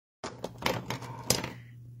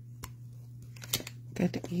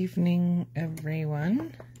Good evening,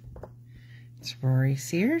 everyone. It's Rory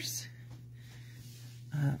Sears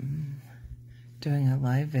doing a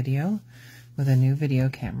live video with a new video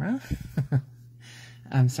camera.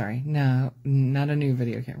 I'm sorry, no, not a new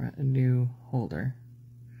video camera, a new holder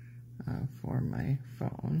for my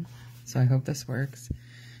phone. So I hope this works.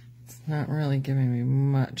 It's not really giving me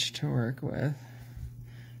much to work with,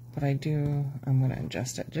 but I'm going to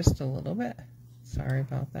adjust it just a little bit. Sorry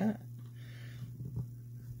about that.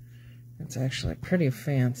 It's actually pretty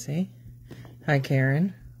fancy. Hi,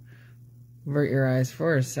 Karen. Avert your eyes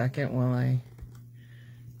for a second while I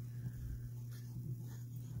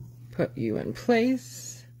put you in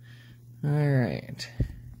place. All right.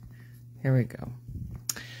 Here we go.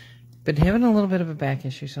 Been having a little bit of a back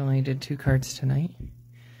issue, so I only did 2 cards tonight.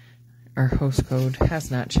 Our host code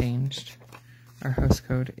has not changed. Our host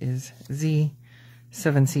code is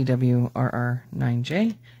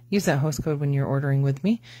Z7CWRR9J. Use that host code when you're ordering with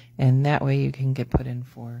me, and that way you can get put in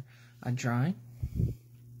for a drawing.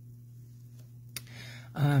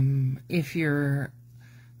 If your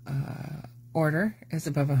order is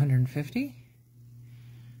above 150,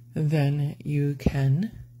 then you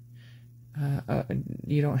can,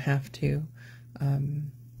 you don't have to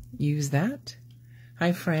use that.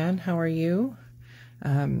 Hi, Fran, how are you?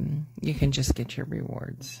 You can just get your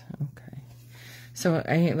rewards. Okay. So,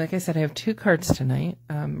 like I said, I have 2 cards tonight.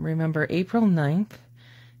 Remember, April 9th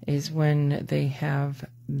is when they have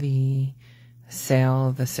the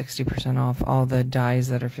sale, the 60% off, all the dies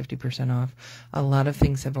that are 50% off. A lot of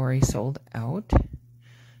things have already sold out.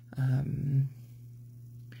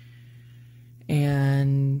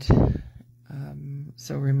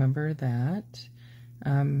 So remember that.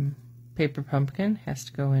 Paper Pumpkin has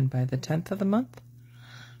to go in by the 10th of the month,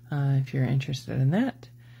 if you're interested in that.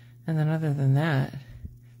 And then other than that,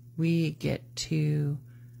 we get to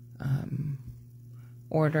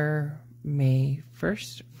order May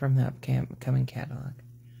 1st from the upcoming catalog.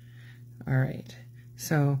 All right,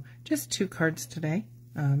 so just 2 cards today.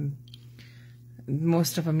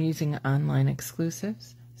 Most of them using online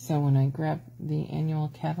exclusives. So when I grab the annual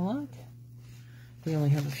catalog, we only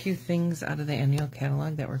have a few things out of the annual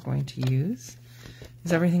catalog that we're going to use.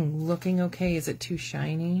 Is everything looking okay? Is it too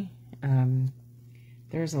shiny?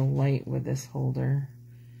 There's a light with this holder.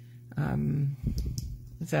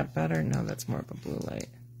 Is that better? No, that's more of a blue light.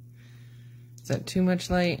 Is that too much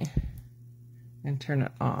light? And turn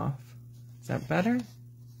it off. Is that better?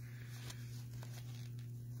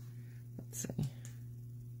 Let's see.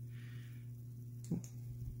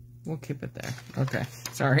 We'll keep it there. Okay,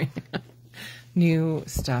 sorry. New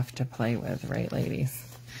stuff to play with, right, ladies?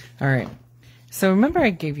 All right. So remember I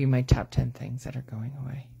gave you my top 10 things that are going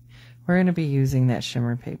away. We're going to be using that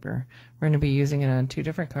shimmer paper. We're going to be using it on 2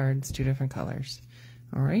 different cards, 2 different colors.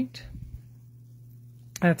 All right.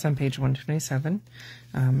 That's on page 127.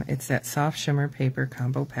 It's that soft shimmer paper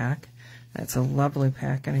combo pack. That's a lovely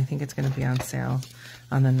pack, and I think it's going to be on sale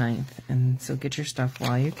on the 9th. And so get your stuff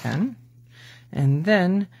while you can. And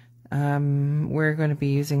then we're going to be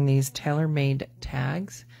using these tailor-made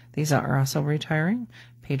tags. These are also retiring.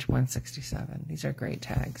 Page 167. These are great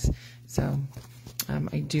tags. So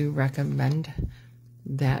I do recommend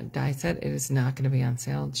that die set. It is not going to be on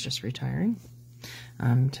sale. It's just retiring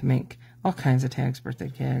to make all kinds of tags, birthday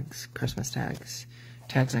tags, Christmas tags,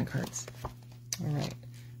 tags on cards. All right.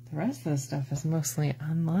 The rest of the stuff is mostly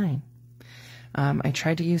online. I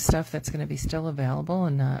tried to use stuff that's going to be still available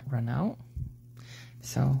and not run out.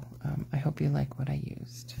 So I hope you like what I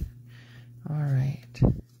used. All right.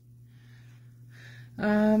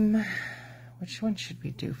 Which one should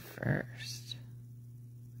we do first?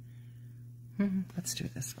 Let's do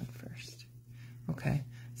this one first. Okay,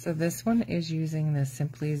 so this one is using the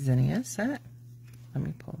Simply Zinnia set. Let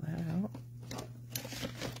me pull that out.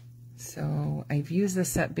 So I've used this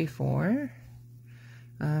set before,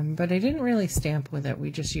 but I didn't really stamp with it.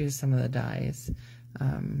 We just used some of the dies.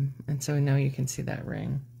 And so now you can see that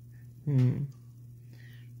ring.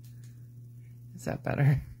 Is that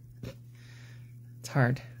better? It's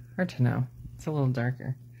hard to know. It's a little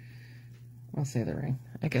darker. We'll say the ring.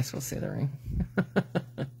 I guess we'll say the ring.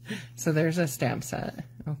 So there's a stamp set,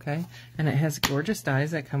 okay? And it has gorgeous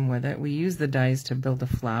dies that come with it. We use the dies to build a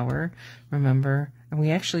flower, remember? And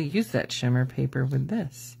we actually use that shimmer paper with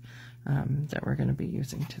this that we're going to be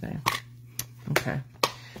using today. Okay.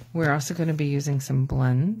 We're also going to be using some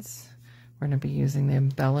blends. We're going to be using the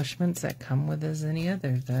embellishments that come with the Zinnia.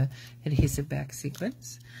 They're the adhesive back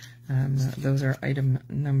sequins. Those are item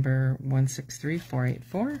number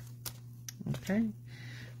 163484. Okay.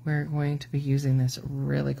 We're going to be using this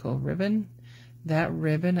really cool ribbon. That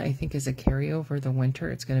ribbon, I think, is a carryover the winter.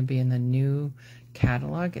 It's going to be in the new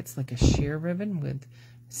catalog. It's like a sheer ribbon with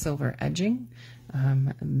silver edging.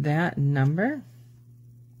 That number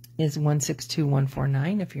is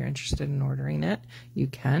 162149. If you're interested in ordering it, you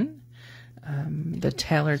can. The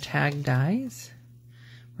Taylor tag dies,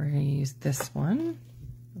 we're going to use this one,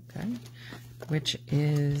 okay, which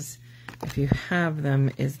is, if you have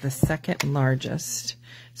them, is the second largest.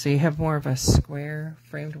 So you have more of a square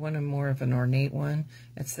framed one and more of an ornate one.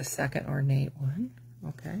 It's the second ornate one,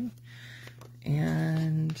 okay.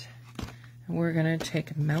 And we're going to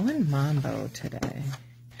take Melon Mambo today.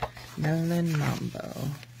 Melon Mambo.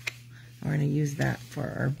 We're going to use that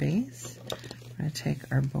for our base. I'm going to take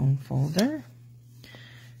our bone folder.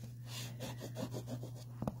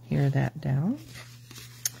 Hear that down.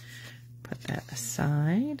 Put that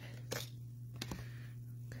aside.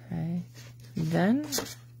 Okay. Then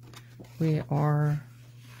we are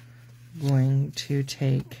going to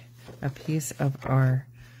take a piece of our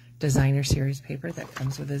designer series paper that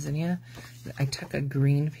comes with a Zinnia. I took a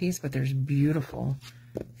green piece, but there's beautiful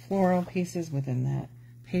floral pieces within that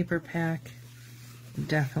paper pack.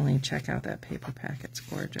 Definitely check out that paper pack. It's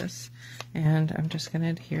gorgeous. And I'm just going to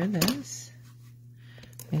adhere this.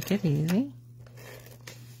 Make it easy.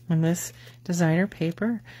 And this designer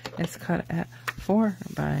paper is cut at 4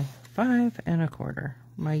 by 5 1/4.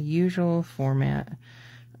 My usual format.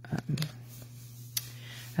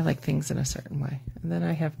 I like things in a certain way. And then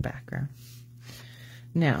I have background.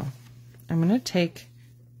 Now, I'm going to take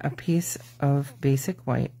a piece of basic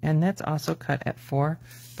white, and that's also cut at 4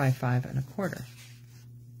 by 5 1/4.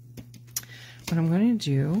 What I'm going to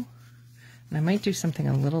do, and I might do something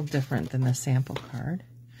a little different than the sample card,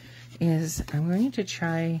 is I'm going to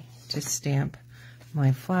try to stamp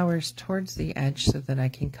my flowers towards the edge so that I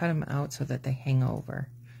can cut them out so that they hang over.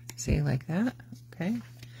 See, like that? Okay.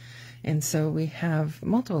 And so we have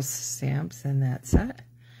multiple stamps in that set.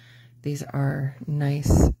 These are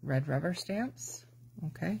nice red rubber stamps.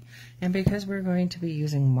 Okay. And because we're going to be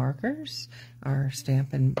using markers, our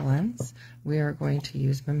Stampin' blends, we are going to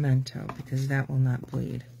use Memento because that will not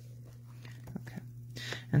bleed. Okay.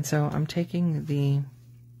 And so I'm taking the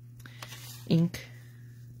ink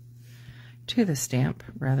to the stamp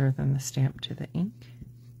rather than the stamp to the ink.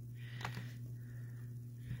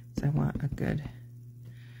 So I want a good,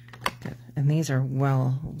 and these are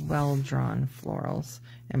well drawn florals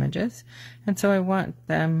images, and so I want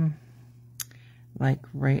them like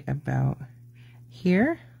right about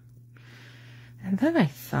here. And then I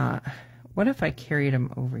thought, what if I carried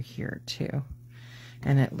them over here too,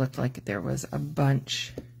 and it looked like there was a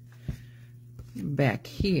bunch back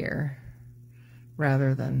here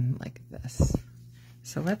rather than like this.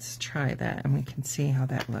 So let's try that and we can see how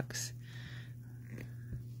that looks.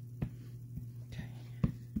 Okay.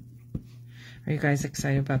 Are you guys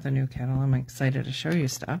excited about the new catalog? I'm excited to show you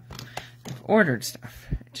stuff. I've ordered stuff.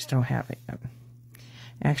 I just don't have it yet.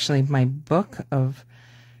 Actually, my book of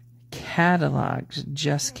catalogs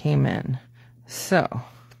just came in. So,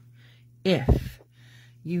 if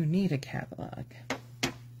you need a catalog,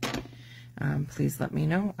 please let me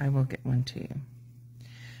know. I will get one to you.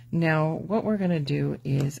 Now, what we're going to do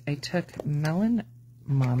is I took Melon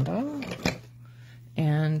Mambo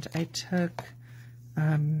and I took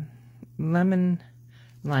Lemon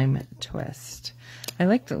Lime Twist. I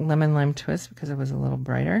liked the Lemon Lime Twist because it was a little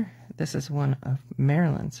brighter. This is one of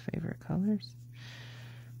Marilyn's favorite colors.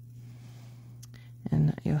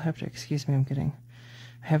 And you'll have to excuse me, I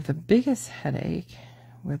have the biggest headache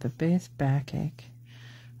with the biggest backache.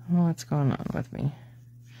 I don't know what's going on with me.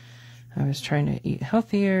 I was trying to eat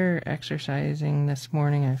healthier, exercising this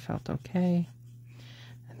morning. I felt okay.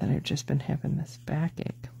 And then I've just been having this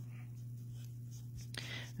backache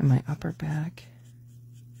in my upper back.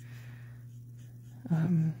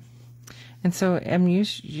 And so I'm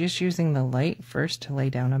just using the light first to lay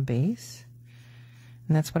down a base.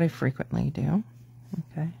 And that's what I frequently do.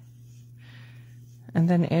 Okay. And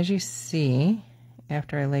then as you see,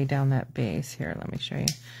 after I lay down that base, here, let me show you.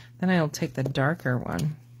 Then I'll take the darker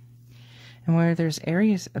one. And where there's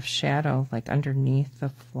areas of shadow, like underneath the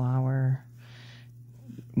flower,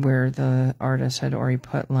 where the artist had already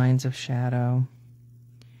put lines of shadow,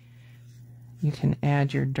 you can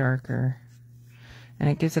add your darker, and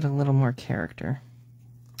it gives it a little more character,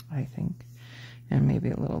 I think. And maybe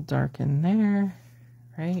a little dark in there,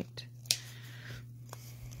 right?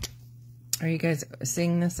 Are you guys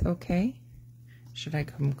seeing this okay? Should I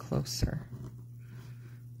come closer?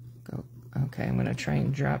 Go. Okay, I'm going to try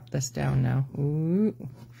and drop this down now. Ooh,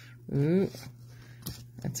 ooh.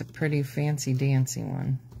 That's a pretty fancy dancy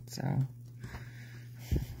one. So,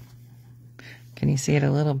 can you see it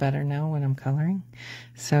a little better now when I'm coloring?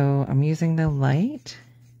 So I'm using the light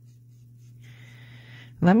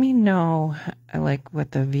Let me know, like,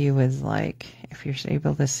 what the view is like, if you're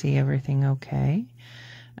able to see everything okay.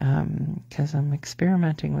 Because I'm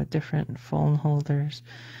experimenting with different phone holders.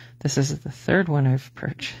 This is the third one I've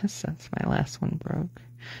purchased since my last one broke.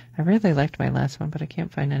 I really liked my last one, but I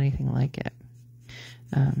can't find anything like it.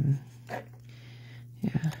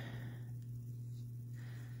 Yeah.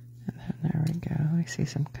 And then there we go. I see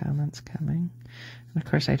some comments coming. And of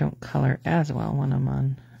course, I don't color as well when I'm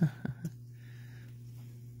on.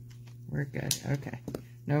 We're good. Okay.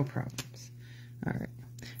 No problems. All right.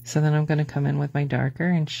 So then I'm going to come in with my darker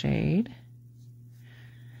and shade.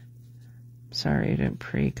 Sorry I didn't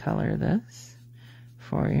pre-color this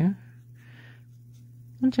for you.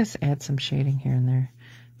 I'll just add some shading here and there.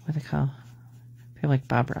 What do they call? I feel like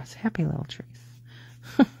Bob Ross. Happy little trees.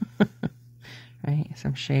 Right?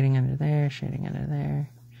 Some shading under there, shading under there.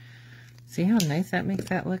 See how nice that makes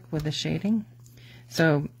that look with the shading?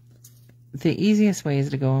 So the easiest way is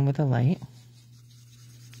to go in with a light.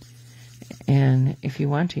 And if you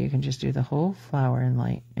want to, you can just do the whole flower in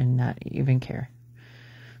light and not even care.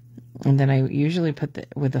 And then I usually put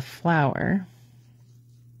with the flower,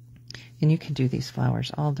 and you can do these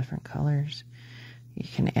flowers all different colors. You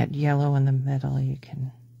can add yellow in the middle. You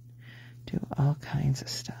can do all kinds of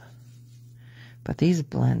stuff. But these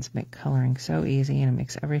blends make coloring so easy, and it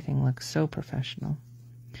makes everything look so professional.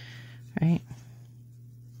 Right?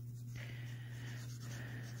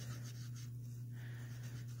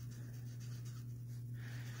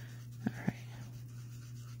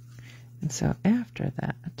 And so after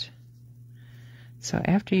that,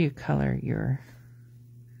 after you color your,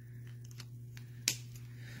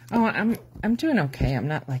 I'm doing okay. I'm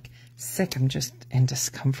not like sick. I'm just in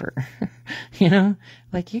discomfort. You know,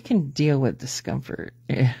 like you can deal with discomfort,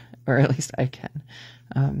 or at least I can.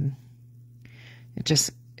 It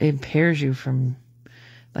just impairs you from,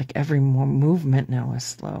 like, every movement now is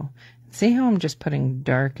slow. See how I'm just putting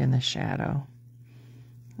dark in the shadow?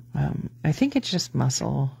 I think it's just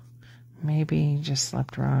muscle. Maybe just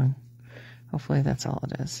slept wrong. Hopefully that's all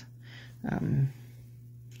it is. And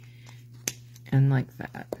like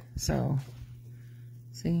that. So,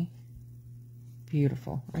 see?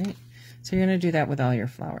 Beautiful, right? So you're going to do that with all your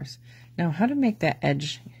flowers. Now, how to make that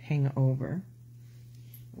edge hang over.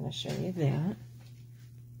 I'm going to show you that.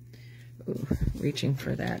 Ooh, reaching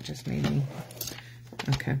for that just made me...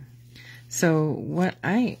 Okay. So what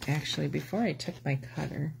I actually, before I took my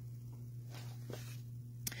cutter,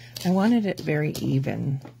 I wanted it very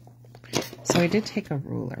even. So I did take a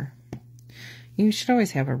ruler. You should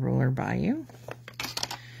always have a ruler by you.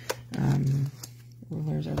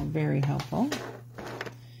 Rulers are very helpful.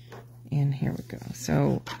 And here we go.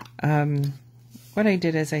 So what I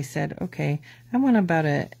did is I said, okay, I want about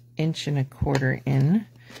 1.25 inches in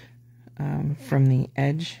from the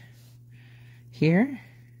edge here.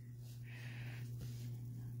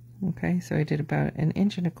 Okay, so I did about 1.25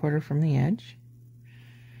 inches from the edge.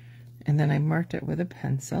 And then I marked it with a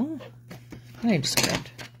pencil. And I just grabbed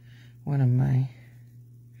one of my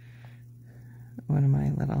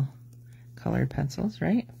little colored pencils,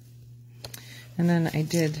 right? And then I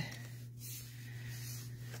did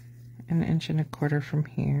 1.25 inches from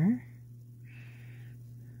here.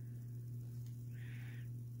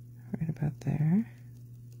 Right about there.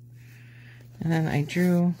 And then I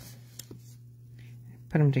drew,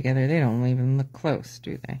 put them together. They don't even look close,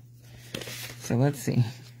 do they? So let's see.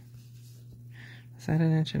 Is that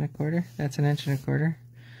 1.25 inches? That's 1.25 inches.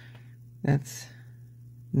 That's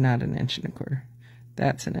not 1.25 inches.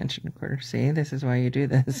 That's 1.25 inches. See, this is why you do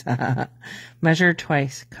this. Measure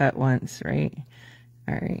twice, cut once, right?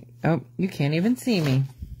 All right. Oh, you can't even see me.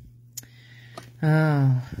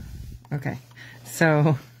 Oh, okay.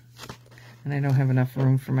 So, and I don't have enough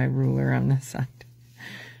room for my ruler on this side.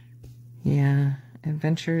 Yeah,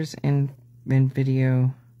 adventures in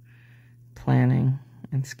video planning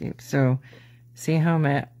and scape. So, see how I'm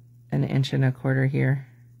at 1.25 inches here?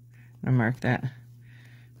 I'll mark that.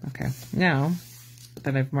 Okay, now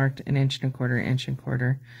that I've marked 1.25 inches, 1.25 inches,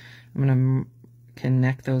 I'm going to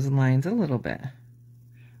connect those lines a little bit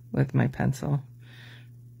with my pencil.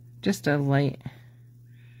 Just a light,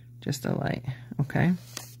 okay?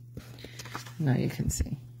 Now you can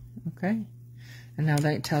see, okay? And now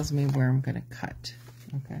that tells me where I'm going to cut,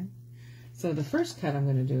 okay? So the first cut I'm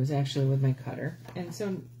going to do is actually with my cutter. And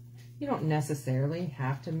so you don't necessarily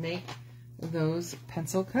have to make those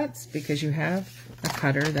pencil cuts because you have a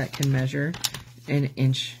cutter that can measure 1.25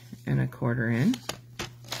 inches in.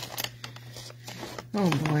 Oh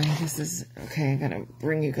boy, this is, okay, I gotta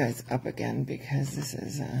bring you guys up again because this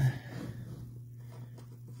is, yeah,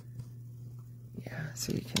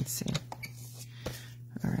 so you can see.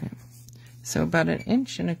 All right, So about 1.25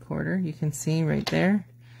 inches, you can see right there,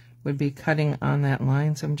 would be cutting on that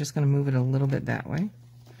line. So I'm just going to move it a little bit that way.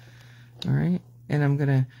 All right. And I'm going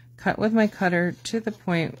to cut with my cutter to the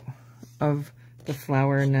point of the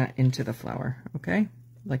flower, not into the flower. Okay.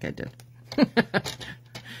 Like I did.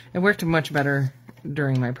 It worked much better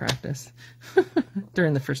during my practice,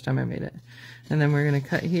 during the first time I made it. And then we're going to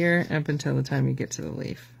cut here up until the time you get to the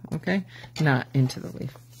leaf. Okay. Not into the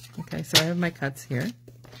leaf. Okay. So I have my cuts here.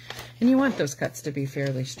 And you want those cuts to be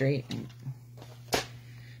fairly straight.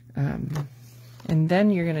 And then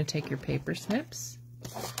you're going to take your paper snips.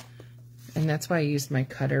 And that's why I used my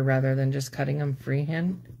cutter rather than just cutting them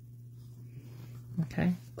freehand.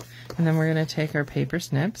 Okay. And then we're going to take our paper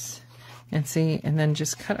snips and see, and then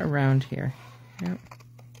just cut around here. Yep.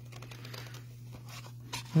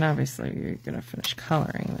 And obviously you're going to finish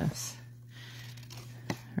coloring this.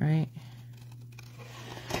 Right?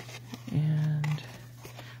 And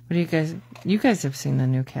what do you guys have seen the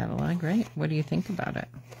new catalog, right? What do you think about it?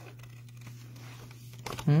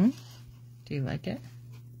 Do you like it?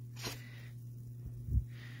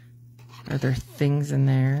 Are there things in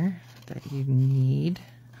there that you need?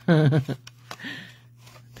 There's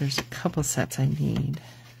a couple sets I need.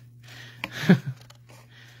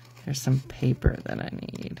 There's some paper that I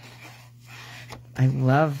need. I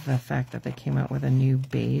love the fact that they came out with a new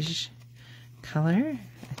beige color.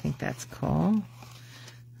 I think that's cool.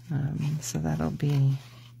 So that'll be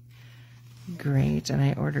great. And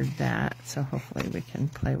I ordered that, so hopefully we can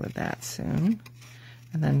play with that soon.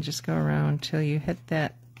 And then just go around till you hit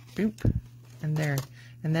that, boop, and there.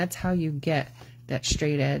 And that's how you get that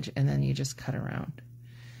straight edge, and then you just cut around.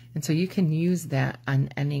 And so you can use that on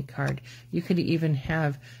any card. You could even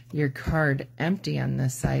have your card empty on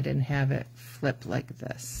this side and have it flip like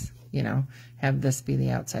this. You know, have this be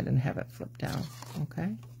the outside and have it flip down.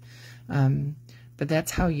 Okay? But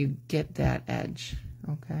that's how you get that edge.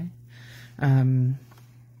 Okay?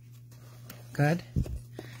 Good?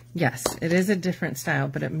 Yes, it is a different style,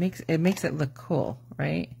 but it makes it look cool,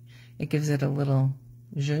 right? It gives it a little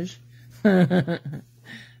zhuzh.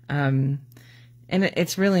 And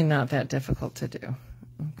it's really not that difficult to do,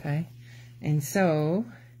 okay? And so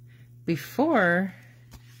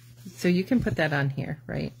so you can put that on here,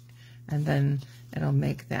 right? And then it'll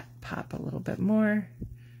make that pop a little bit more,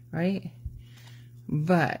 right?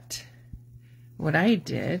 But what I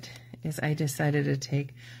did is I decided to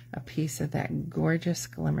take a piece of that gorgeous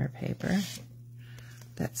glimmer paper,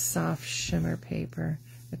 that soft shimmer paper.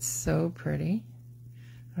 It's so pretty.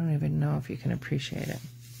 I don't even know if you can appreciate it.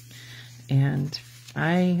 And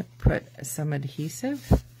I put some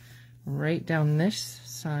adhesive right down this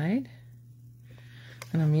side.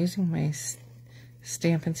 And I'm using my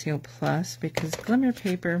Stampin' Seal Plus because glimmer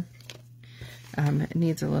paper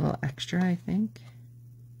needs a little extra, I think.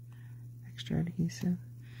 Extra adhesive.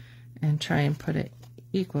 And try and put it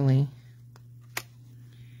equally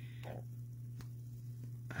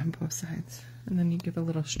on both sides. And then you give a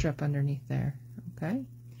little strip underneath there. Okay?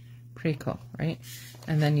 Pretty cool, right?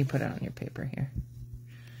 And then you put it on your paper here,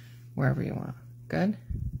 wherever you want. Good?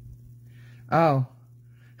 Oh,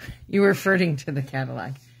 you were referring to the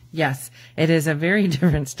catalog. Yes, it is a very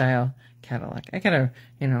different style catalog. I gotta,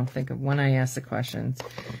 think of when I ask the questions.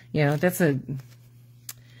 That's the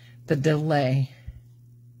delay.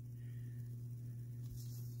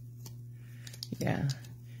 Yeah.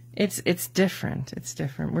 It's different. It's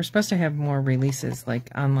different. We're supposed to have more releases,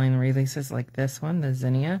 like online releases like this one, the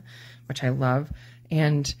Zinnia, which I love.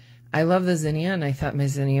 And I love the Zinnia, and I thought my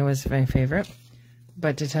Zinnia was my favorite.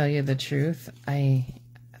 But to tell you the truth,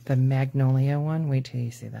 the magnolia one, wait till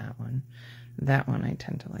you see that one. That one I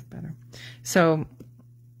tend to like better. So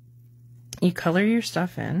you color your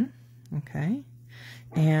stuff in, okay?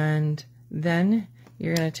 And then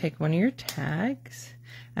you're going to take one of your tags.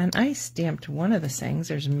 And I stamped one of the sayings.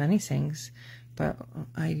 There's many sayings, but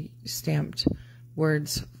I stamped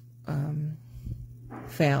words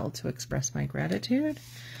fail to express my gratitude.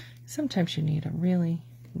 Sometimes you need a really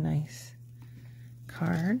nice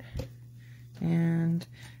card. And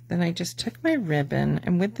then I just took my ribbon,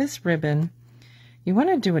 and with this ribbon, you want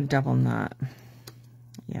to do a double knot.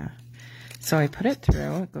 Yeah. So I put it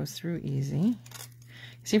through. It goes through easy.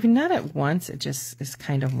 See, if you knot it once, it just is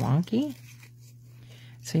kind of wonky.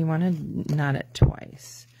 So you want to knot it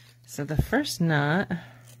twice. So the first knot,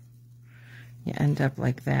 you end up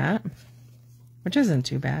like that, which isn't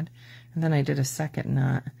too bad. And then I did a second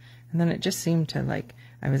knot, and then it just seemed to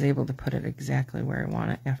I was able to put it exactly where I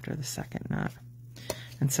want it after the second knot.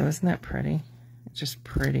 And so isn't that pretty? It's just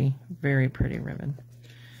pretty, very pretty ribbon,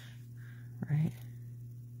 right?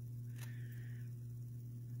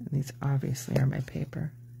 And these obviously are my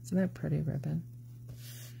paper. Isn't that pretty ribbon?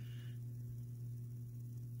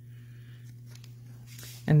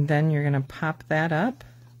 And then you're going to pop that up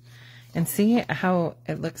and see how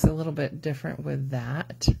it looks a little bit different with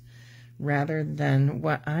that rather than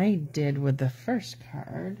what I did with the first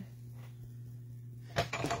card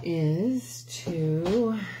is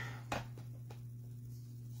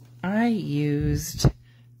I used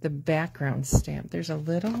the background stamp. There's a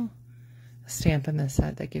little stamp in this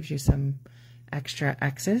set that gives you some extra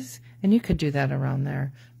X's, and you could do that around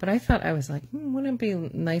there. But I thought, I was like, wouldn't it be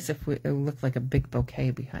nice if it looked like a big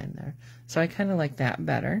bouquet behind there? So I kind of like that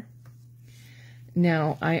better.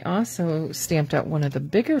 Now, I also stamped out one of the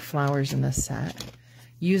bigger flowers in this set,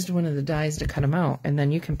 used one of the dies to cut them out, and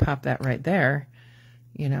then you can pop that right there,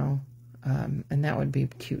 you know, and that would be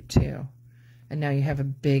cute too. And now you have a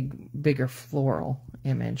bigger floral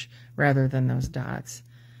image rather than those dots.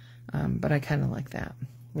 But I kind of like that.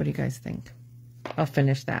 What do you guys think? I'll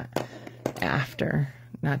finish that after,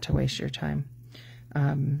 not to waste your time.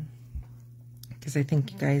 Because I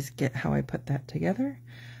think you guys get how I put that together.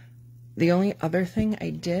 The only other thing I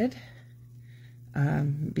did,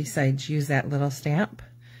 besides use that little stamp,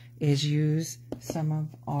 is use some of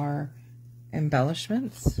our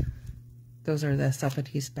embellishments. Those are the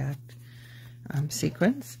self-adhesive backed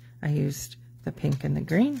sequins. I used the pink and the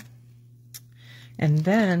green. And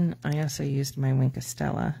then I also used my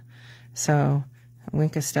Winkostella. So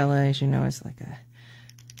Winkostella, as you know, is like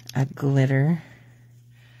a glitter,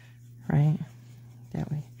 right?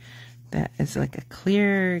 That is like a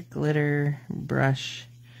clear glitter brush,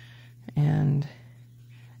 and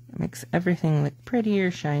it makes everything look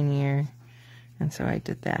prettier, shinier. And so I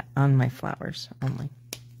did that on my flowers only.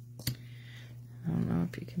 I don't know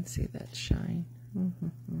if you can see that shine.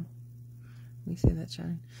 You see that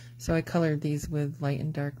shine? So I colored these with light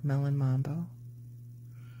and dark melon mambo.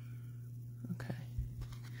 Okay.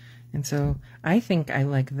 And so I think I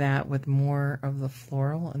like that with more of the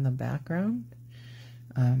floral in the background.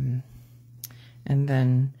 And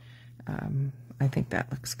then I think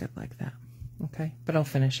that looks good like that. Okay. But I'll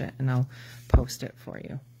finish it and I'll post it for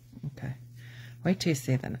you. Okay. Wait till you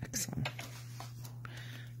see the next one.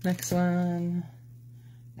 Next one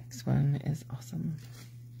is awesome.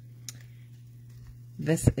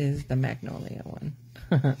 This is the Magnolia one.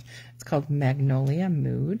 It's called Magnolia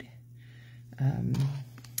Mood.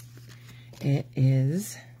 It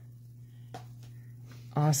is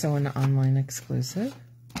also an online exclusive.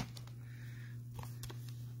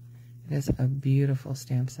 It is a beautiful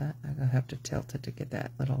stamp set. I'll have to tilt it to get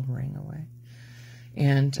that little ring away.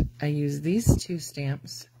 And I use these two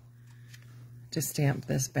stamps to stamp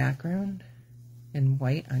this background in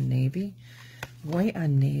white on navy. White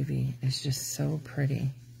on navy is just so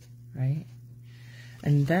pretty, right?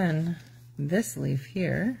 And then this leaf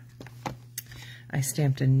here, I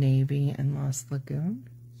stamped in navy and Lost Lagoon.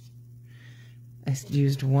 I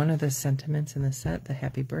used one of the sentiments in the set, the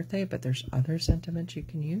happy birthday, but there's other sentiments you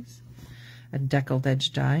can use. A deckled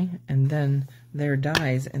edge die, and then their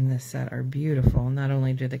dies in this set are beautiful. Not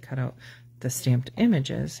only do they cut out the stamped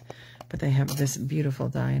images, but they have this beautiful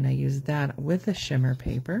die, and I used that with the shimmer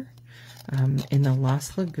paper in the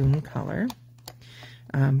Lost Lagoon color.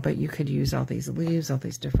 But you could use all these leaves, all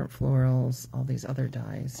these different florals, all these other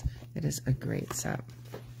dies. It is a great set.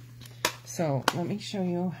 So let me show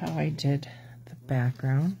you how I did the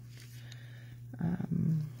background.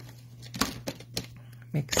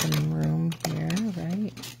 Make some room here,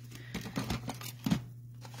 right?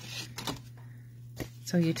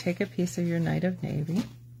 So you take a piece of your Night of Navy.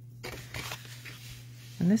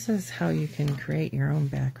 And this is how you can create your own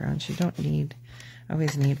backgrounds. You don't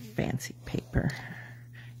always need fancy paper.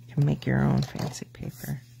 You can make your own fancy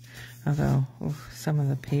paper. Although some of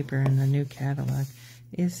the paper in the new catalog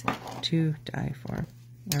is to die for.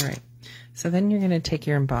 All right. So then you're going to take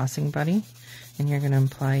your embossing buddy and you're going to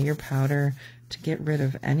apply your powder to get rid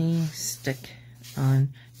of any stick on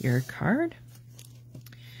your card.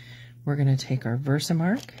 We're going to take our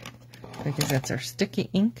Versamark because that's our sticky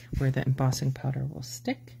ink where the embossing powder will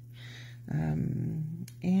stick.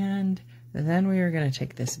 And then we are going to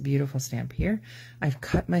take this beautiful stamp here. I've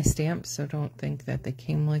cut my stamps, so don't think that they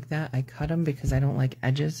came like that. I cut them because I don't like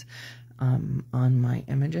edges on my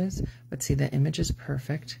images. But see, the image is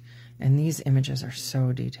perfect, and these images are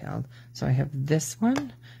so detailed. So I have this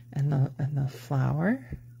one and the flower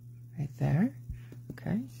right there.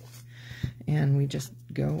 Okay, and we just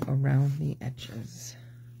go around the edges.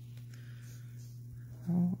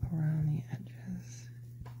 Go around the edges.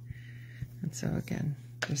 And so again,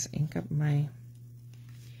 just ink up my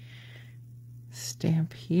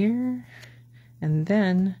stamp here, and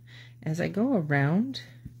then as I go around,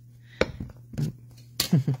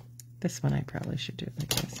 This one I probably should do it like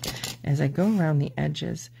this. As I go around the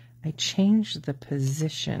edges, I change the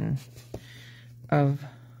position of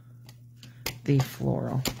the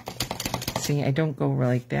floral. See, I don't go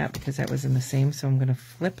like that because that was in the same, so I'm going to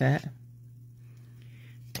flip it.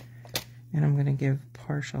 And I'm going to give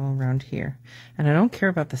partial around here. And I don't care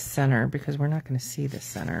about the center because we're not going to see the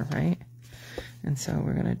center, right? And so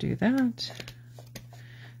we're going to do that.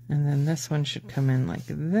 And then this one should come in like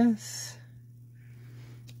this.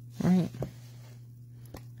 Right?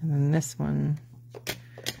 And then this one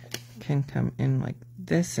can come in like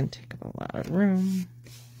this and take up a lot of room.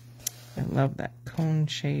 I love that cone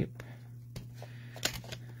shape.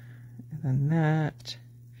 And then that,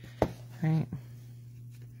 right?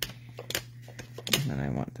 And then I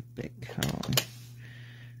want the big cone.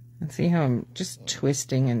 And see how I'm just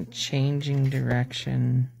twisting and changing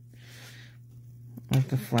direction of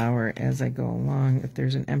the flower as I go along. If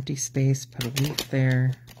there's an empty space, put a leaf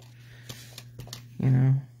there. You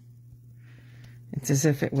know, it's as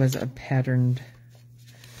if it was a patterned,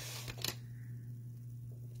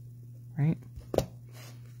 right?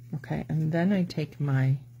 Okay, and then I take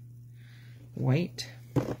my white,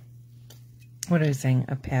 what was I saying,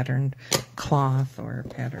 a patterned cloth or a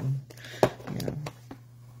pattern, you know,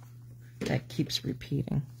 that keeps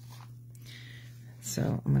repeating.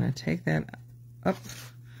 So I'm going to take that up,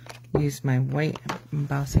 use my white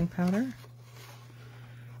embossing powder,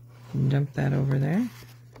 and dump that over there.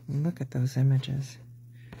 And look at those images.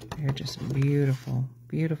 They're just beautiful,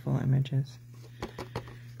 beautiful images.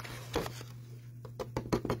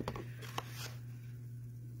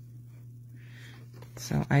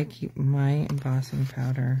 So I keep my embossing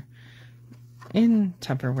powder in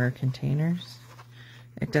Tupperware containers.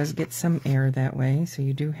 It does get some air that way, so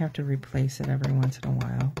you do have to replace it every once in a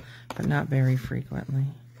while, but not very frequently.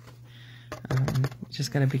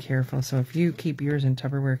 Just got to be careful. So if you keep yours in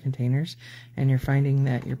Tupperware containers and you're finding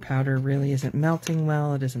that your powder really isn't melting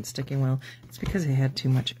well, it isn't sticking well, it's because it had too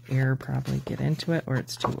much air probably get into it, or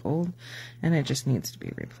it's too old and it just needs to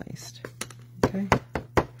be replaced. Okay.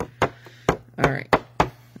 All right.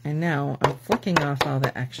 And now I'm flicking off all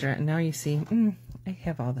the extra, and now you see, I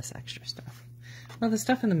have all this extra stuff. Well, the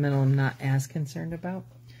stuff in the middle I'm not as concerned about,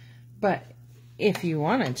 but if you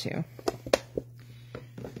wanted to,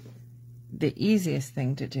 the easiest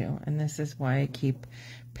thing to do, and this is why I keep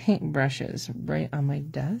paint brushes right on my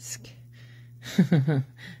desk.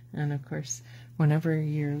 And of course, whenever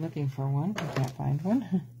you're looking for one, you can't find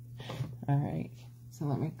one. All right, so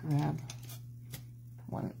let me grab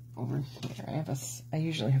one over here. I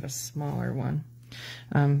usually have a smaller one,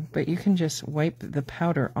 but you can just wipe the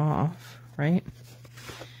powder off, right?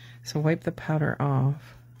 So wipe the powder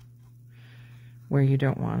off where you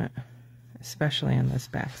don't want it, especially on this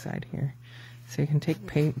back side here. So you can take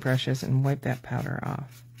paint brushes and wipe that powder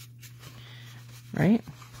off, right?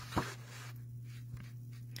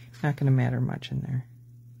 Not going to matter much in there.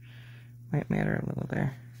 Might matter a little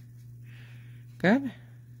there. Good?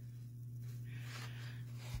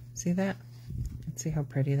 See that? Let's see how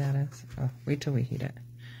pretty that is. Oh, wait till we heat it.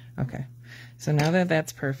 Okay. So now that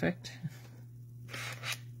that's perfect,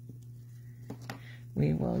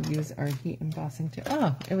 we will use our heat embossing tool.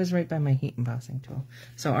 Oh, it was right by my heat embossing tool.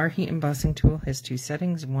 So our heat embossing tool has two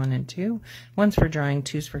settings, 1 and 2. One's for drying,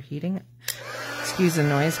 2's for heating. Excuse the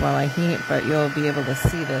noise while I heat, but you'll be able to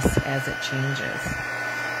see this as it changes.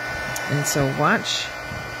 And so watch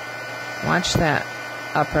that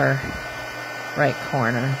upper right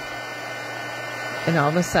corner. And all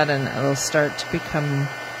of a sudden, it'll start to become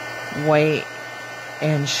white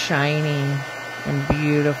and shiny and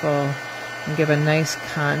beautiful and give a nice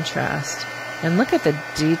contrast. And look at the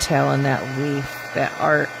detail in that leaf. That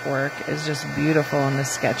artwork is just beautiful in the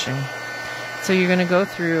sketching. So you're going to go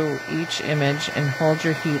through each image and hold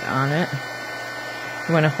your heat on it.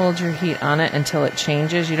 You want to hold your heat on it until it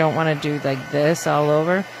changes. You don't want to do like this all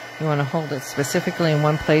over. You want to hold it specifically in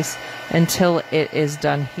one place until it is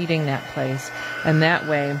done heating that place. And that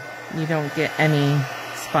way you don't get any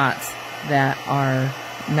spots that are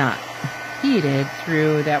not heated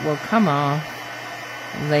through that will come off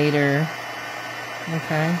later.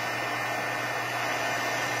 Okay.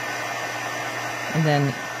 And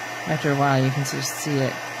then after a while you can just see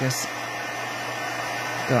it just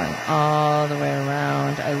going all the way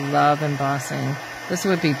around. I love embossing. This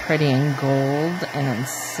would be pretty in gold and in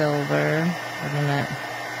silver, wouldn't it?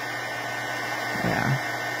 Yeah.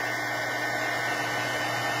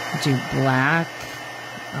 Do black,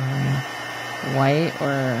 white,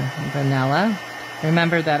 or vanilla.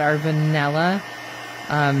 Remember that our vanilla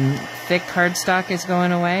thick cardstock is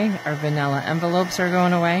going away. Our vanilla envelopes are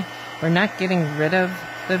going away. We're not getting rid of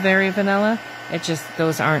the very vanilla. It just,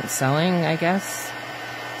 those aren't selling, I guess.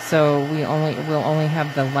 So we'll only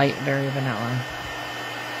have the light berry vanilla.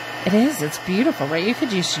 It is, it's beautiful, right? You could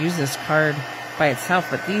just use this card by itself,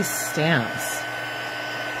 but these stamps,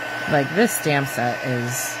 like this stamp set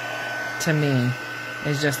is, to me,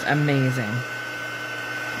 is just amazing,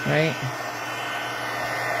 right?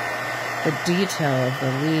 The detail of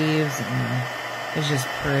the leaves is just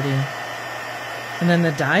pretty. And then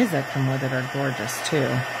the dies that come with it are gorgeous too.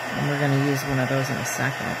 And we're going to use one of those in a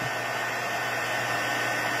second.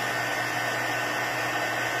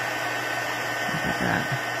 Look at that.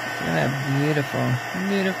 Look at that beautiful,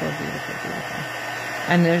 beautiful, beautiful, beautiful.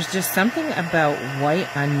 And there's just something about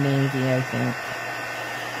white on navy, I think.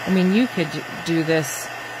 I mean, you could do this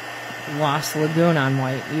Lost Lagoon on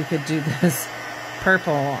white. You could do this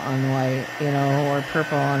purple on white, you know, or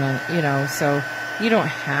purple on a, you know, so you don't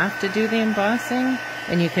have to do the embossing,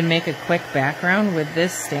 and you can make a quick background with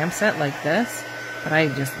this stamp set like this, but I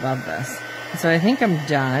just love this. So I think I'm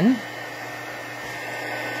done.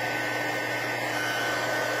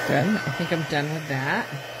 Good. I think I'm done with that.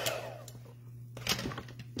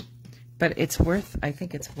 But it's worth, I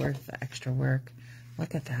think it's worth the extra work.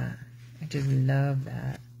 Look at that. I just love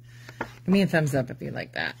that. Give me a thumbs up if you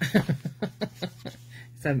like that.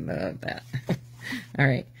 I love that. All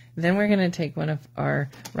right. Then we're going to take one of our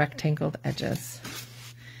rectangled edges.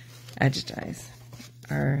 Edge dies.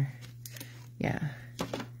 Our, yeah.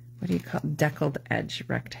 What do you call it? Deckled edge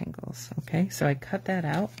rectangles. Okay. So I cut that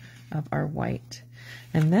out of our white.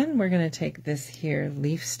 And then we're going to take this here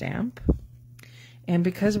leaf stamp. And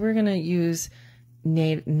because we're going to use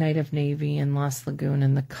Night of Navy and Lost Lagoon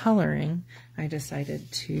and the coloring, I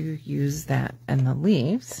decided to use that and the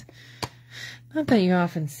leaves. Not that you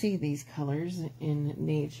often see these colors in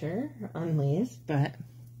nature on leaves, but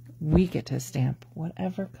we get to stamp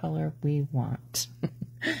whatever color we want.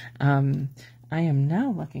 I am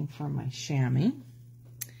now looking for my chamois.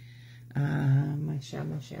 My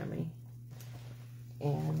chamois.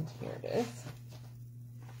 And here it is.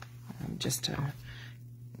 Just to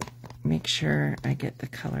make sure I get the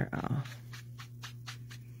color off.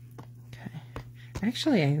 Okay.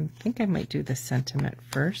 Actually, I think I might do the sentiment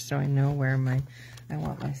first so I know where I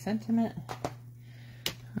want my sentiment.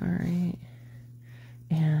 All right.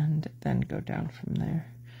 And then go down from there.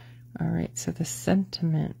 All right. So the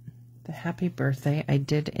sentiment, the happy birthday, I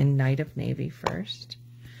did in Night of Navy first.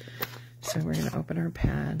 So we're going to open our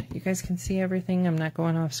pad. You guys can see everything. I'm not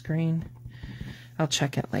going off screen. I'll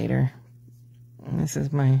check it later. This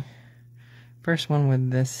is my first one with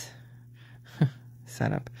this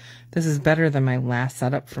setup. This is better than my last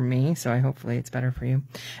setup for me, so hopefully it's better for you.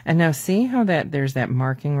 And now see how there's that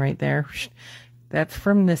marking right there? That's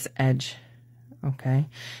from this edge, okay?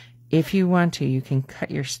 If you want to, you can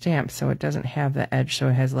cut your stamp so it doesn't have the edge, so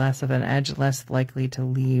it has less of an edge, less likely to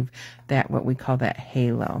leave that, what we call that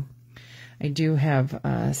halo. I do have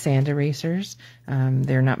sand erasers.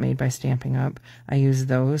 They're not made by Stampin' Up. I use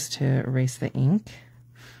those to erase the ink.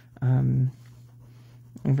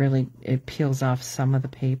 Really, it peels off some of the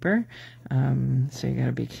paper, so you got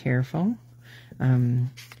to be careful. And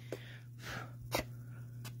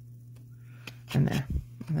there,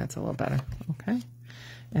 and that's a little better. Okay.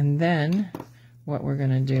 And then what we're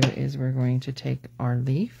going to do is we're going to take our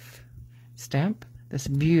leaf stamp. This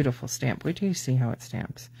beautiful stamp. Wait till you see how it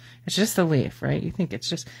stamps. It's just a leaf, right? You think it's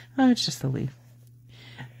just, oh, it's just a leaf.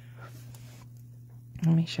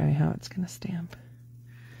 Let me show you how it's going to stamp.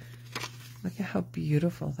 Look at how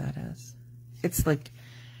beautiful that is. It's like,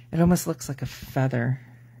 it almost looks like a feather.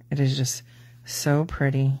 It is just so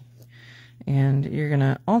pretty. And you're going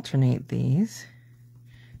to alternate these,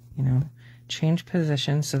 you know, change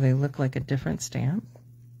position so they look like a different stamp.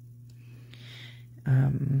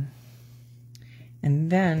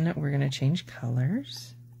 And then we're going to change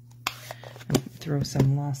colors and throw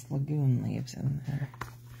some Lost Lagoon leaves in there.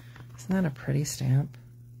 Isn't that a pretty stamp?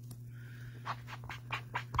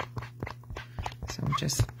 So I'm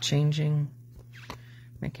just changing,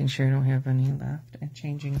 making sure I don't have any left, and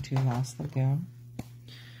changing to Lost Lagoon.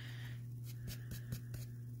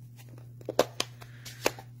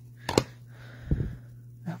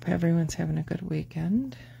 I hope everyone's having a good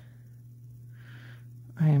weekend.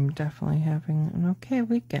 I am definitely having an okay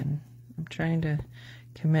weekend. I'm trying to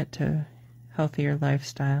commit to healthier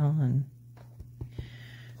lifestyle and,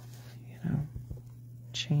 you know,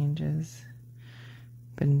 changes.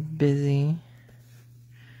 Been busy.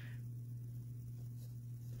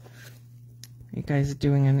 You guys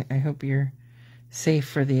doing, I hope you're safe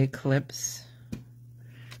for the eclipse.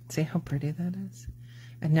 See how pretty that is?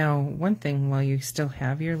 And now, one thing, while you still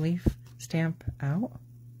have your leaf stamp out,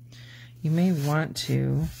 you may want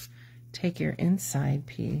to take your inside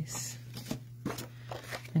piece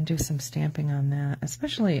and do some stamping on that.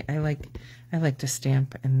 Especially, I like to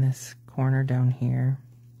stamp in this corner down here.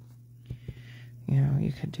 You know,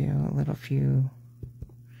 you could do a little few,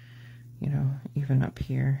 you know, even up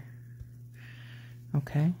here.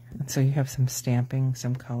 Okay, and so you have some stamping,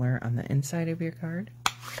 some color on the inside of your card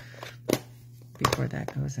before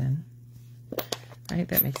that goes in. Right,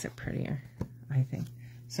 that makes it prettier, I think.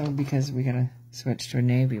 So because we gotta switch to a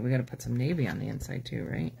navy, we gotta put some navy on the inside too,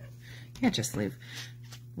 right? Can't just leave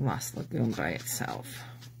Lost Lagoon by itself.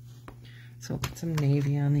 So we'll put some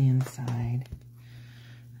navy on the inside.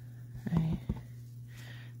 Right.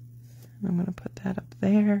 I'm gonna put that up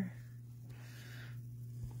there.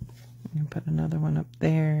 And put another one up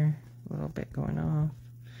there. A little bit going off.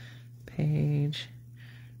 Page.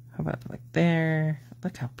 How about like there?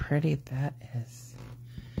 Look how pretty that is.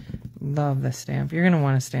 Love the stamp. You're gonna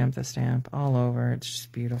want to stamp the stamp all over. It's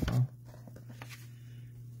just beautiful.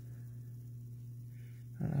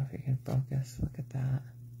 I don't know if you can focus. Look at that.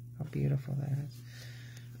 How beautiful that is.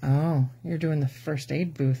 Oh, you're doing the first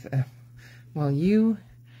aid booth. Well, you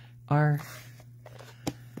are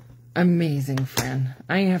amazing, friend.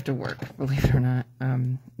 I have to work, believe it or not.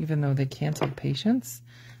 Even though they canceled patients,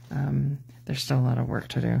 there's still a lot of work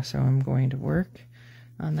to do. So I'm going to work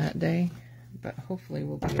on that day. But hopefully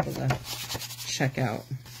we'll be able to check out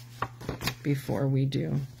before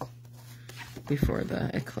the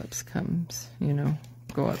eclipse comes, you know.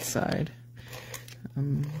 Go outside.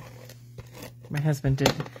 My husband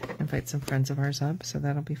did invite some friends of ours up, so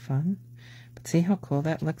that'll be fun. But see how cool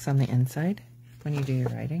that looks on the inside when you do your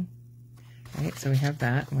writing? Right, so we have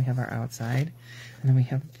that, and we have our outside, and then we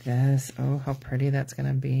have this. Oh, how pretty that's going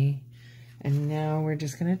to be. And now we're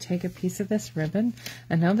just going to take a piece of this ribbon,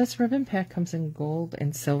 and now this ribbon pack comes in gold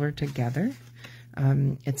and silver together.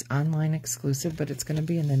 It's online exclusive, but it's going to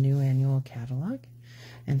be in the new annual catalog.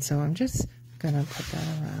 And so I'm just going to put that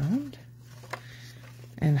around.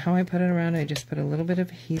 And how I put it around, I just put a little bit of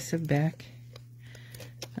adhesive back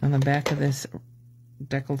on the back of this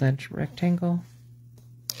deckled edge rectangle.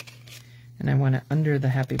 And I want it under the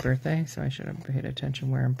happy birthday, so I should have paid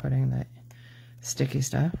attention where I'm putting the sticky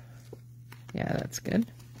stuff. Yeah, that's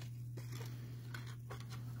good.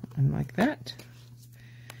 And like that.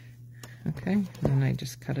 Okay, and then I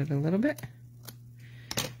just cut it a little bit.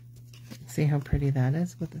 See how pretty that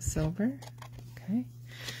is with the silver. Okay,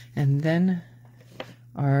 and then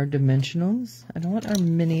our dimensionals. I don't want our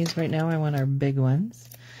minis right now, I want our big ones.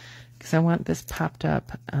 Because I want this popped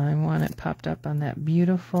up. I want it popped up on that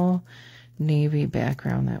beautiful navy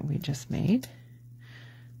background that we just made.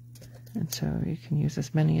 And so you can use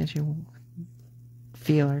as many as you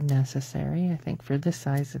feel are necessary. I think for this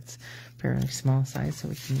size, it's a fairly small size, so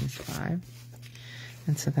we can use 5.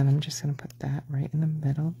 And so then I'm just going to put that right in the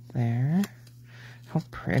middle there. How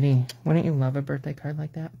pretty. Wouldn't you love a birthday card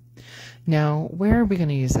like that? Now, where are we going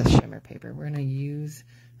to use this shimmer paper? We're going to use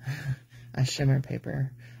a shimmer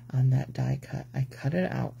paper on that die cut. I cut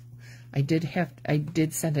it out. I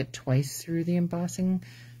did send it twice through the embossing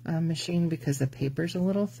machine because the paper's a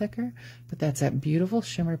little thicker, but that's that beautiful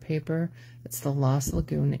shimmer paper. It's the Lost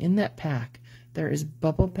Lagoon. In that pack, there is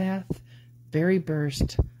Bubble Bath, Berry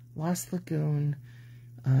Burst, Lost Lagoon,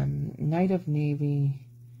 Night of Navy,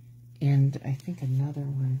 and I think another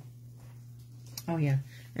one. Oh yeah,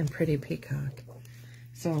 and Pretty Peacock.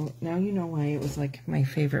 So now you know why it was like my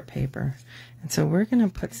favorite paper. And so we're going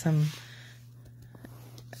to put some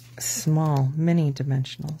small mini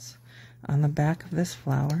dimensionals on the back of this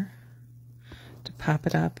flower to pop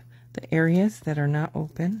it up. The areas that are not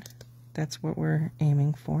open, that's what we're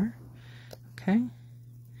aiming for. Okay. And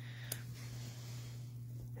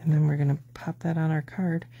then we're going to pop that on our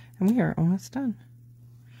card, and we are almost done.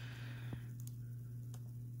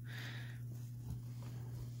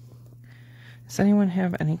 Does anyone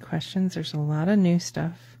have any questions? There's a lot of new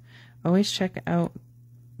stuff. Always check out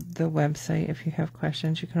the website if you have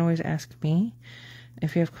questions. You can always ask me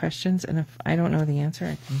if you have questions, and if I don't know the answer,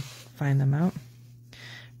 I can find them out.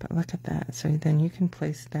 But look at that. So then you can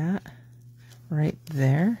place that right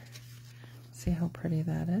there. See how pretty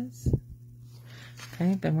that is?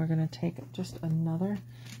 Okay, then we're going to take just another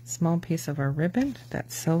small piece of our ribbon,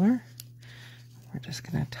 that's silver. We're just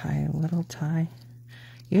going to tie a little tie.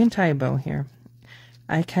 You can tie a bow here.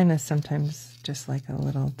 I kind of sometimes just like a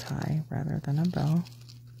little tie rather than a bow.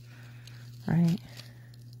 Right?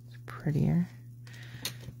 It's prettier.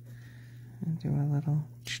 And do a little,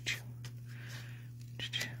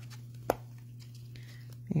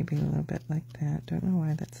 maybe a little bit like that. Don't know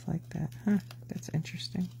why that's like that. Huh, that's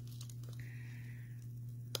interesting.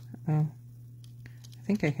 Oh, I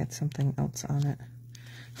think I had something else on it.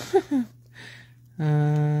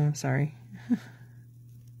 Sorry.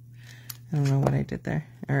 I don't know what I did there.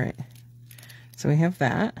 All right. So we have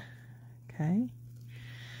that. Okay.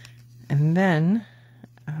 And then,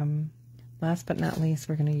 last but not least,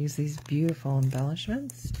 we're going to use these beautiful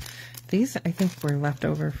embellishments. These, I think, were left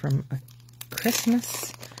over from a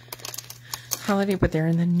Christmas holiday, but they're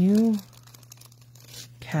in the new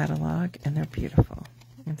catalog, and they're beautiful.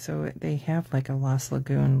 And so they have like a Lost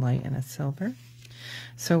Lagoon light and a silver.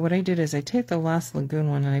 So what I did is I take the Lost Lagoon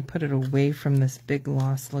one and I put it away from this big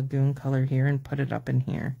Lost Lagoon color here and put it up in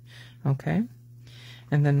here. Okay?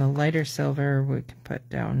 And then the lighter silver we can put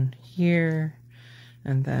down here.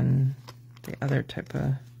 And then the other type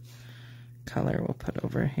of color we'll put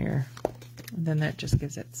over here. And then that just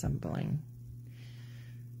gives it some bling.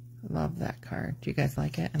 Love that card. Do you guys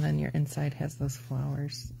like it? And then your inside has those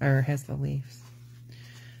flowers, or has the leaves.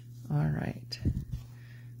 All right.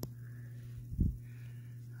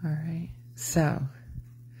 All right. So,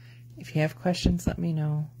 if you have questions, let me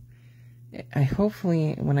know. I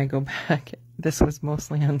hopefully, when I go back, this was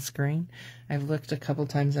mostly on screen. I've looked a couple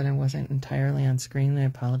times and I wasn't entirely on screen. I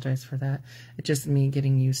apologize for that. It's just me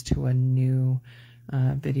getting used to a new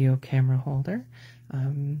video camera holder.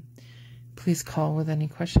 Please call with any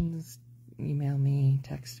questions. Email me,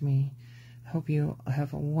 text me. I hope you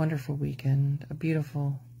have a wonderful weekend, a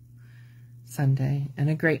beautiful Sunday, and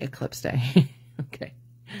a great eclipse day. Okay.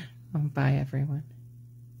 Bye, everyone.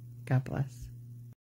 God bless.